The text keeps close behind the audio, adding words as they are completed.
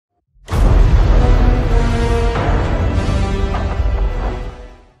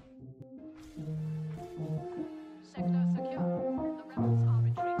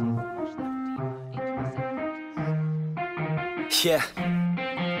Yeah,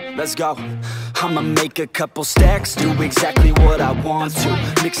 let's go. I'ma make a couple stacks, do exactly what I want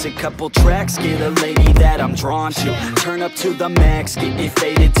to. Mix a couple tracks, get a lady that I'm drawn to. Turn up to the max, get me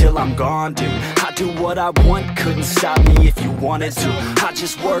faded till I'm gone, dude. I do what I want, couldn't stop me if you wanted to. I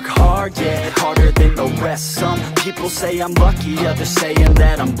just work hard, yeah, harder than the rest. Some people say I'm lucky, others saying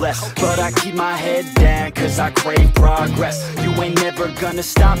that I'm blessed. But I keep my head down, cause I crave progress. You ain't never gonna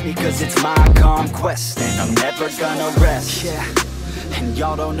stop me, cause it's my conquest. And I'm never gonna rest, yeah. And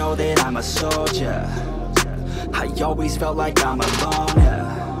y'all don't know that I'm a soldier. I always felt like I'm alone,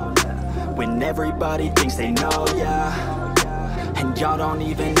 yeah. When everybody thinks they know, yeah. And y'all don't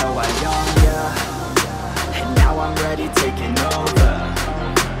even know I own, yeah. And now I'm ready taking over,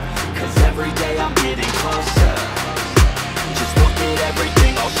 cause every day I'm getting closer. Just look at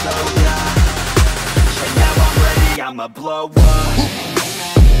everything I'll show ya. And now I'm ready, I'ma blow up.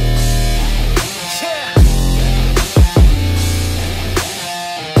 Yeah.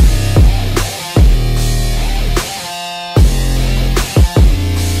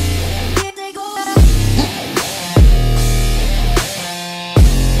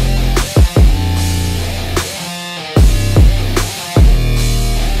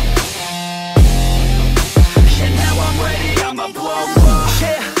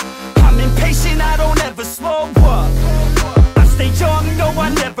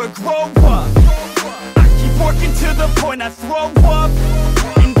 I throw up,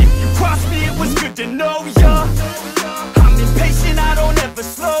 and if you cross me, it was good to know ya. I'm impatient, I don't ever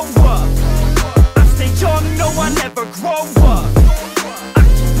slow up. I stay young, no, I never grow up. I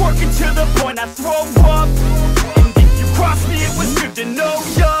keep working to the point I throw up, and if you cross me, it was good to know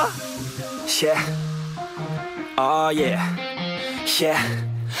ya. Yeah, oh yeah, yeah.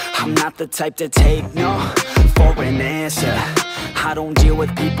 I'm not the type to take no for an answer. I don't deal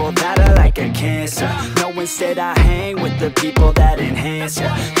with people that are like a cancer. No, instead I hang with the people that enhance ya.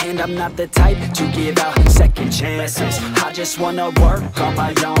 And I'm not the type to give out second chances. I just wanna work on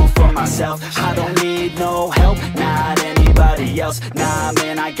my own for myself. I don't need no help, not anybody else. Nah,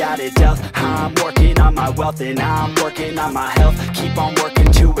 man, I got it dealt. I'm working on my wealth and I'm working on my health. Keep on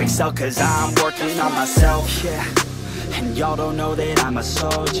working to excel, cause I'm working on myself. Yeah, and y'all don't know that I'm a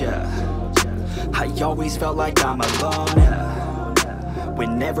soldier. I always felt like I'm alone, yeah.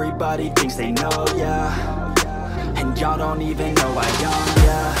 When everybody thinks they know, yeah. And y'all don't even know I own,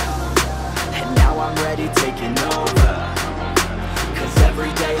 yeah. And now I'm ready taking over, cause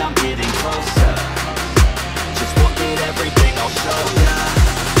every day I'm getting closer. Just look at everything I'll show ya.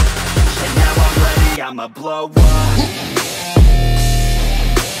 And now I'm ready, I'ma blow up.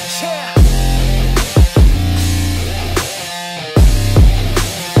 Yeah.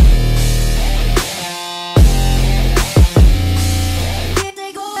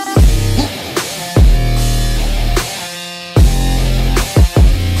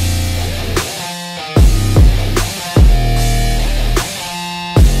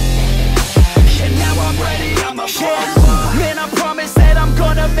 Man, I promise that I'm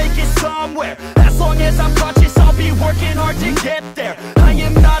gonna make it somewhere. As long as I'm conscious, I'll be working hard to get there. I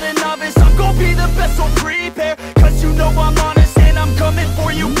am not a novice, I'm gonna be the best, so prepare. Cause you know I'm honest and I'm coming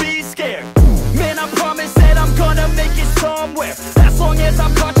for you, be scared. Man, I promise that I'm gonna make it somewhere. As long as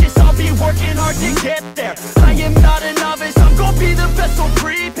I'm conscious, I'll be working hard to get there. I am not a novice, I'm gonna be the best, so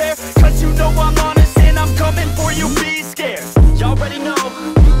prepare. Cause you know I'm honest and I'm coming for you, be scared. Y'all already know.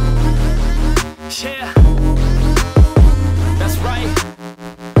 Yeah, that's right.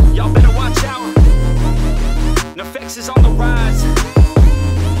 Y'all better watch out. NFX is on the rise.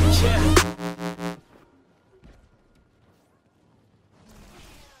 Yeah.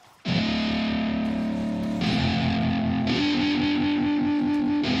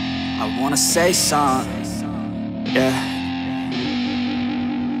 I wanna say something. Yeah.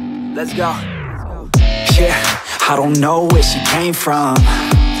 Let's go. Yeah, I don't know where she came from,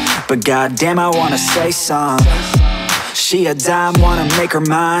 but goddamn, I wanna say some. She a dime, wanna make her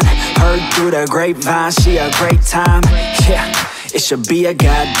mine. Heard through the grapevine, she a great time. Yeah, it should be a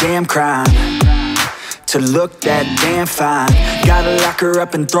goddamn crime to look that damn fine. Gotta lock her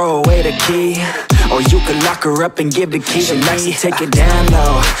up and throw away the key, or you could lock her up and give the key to me. Take it down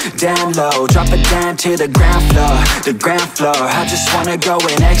low, drop it down to the ground floor, the ground floor. I just wanna go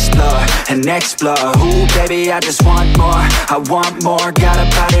and explore, ooh baby, I just want more, I want more. Got a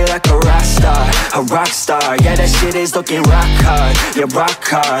body like a rock star, yeah, that shit is looking rock hard, yeah, rock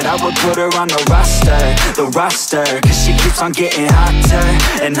hard. I would put her on the roster, cause she keeps on getting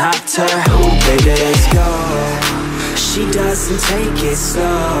hotter and hotter. Ooh baby, let's go. She doesn't take it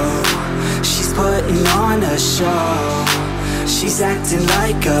slow, she's putting on a show. She's acting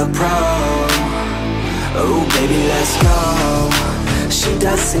like a pro, Oh baby, let's go. She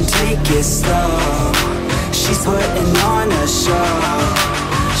doesn't take it slow. She's putting on a show.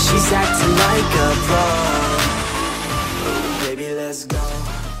 She's acting like a pro.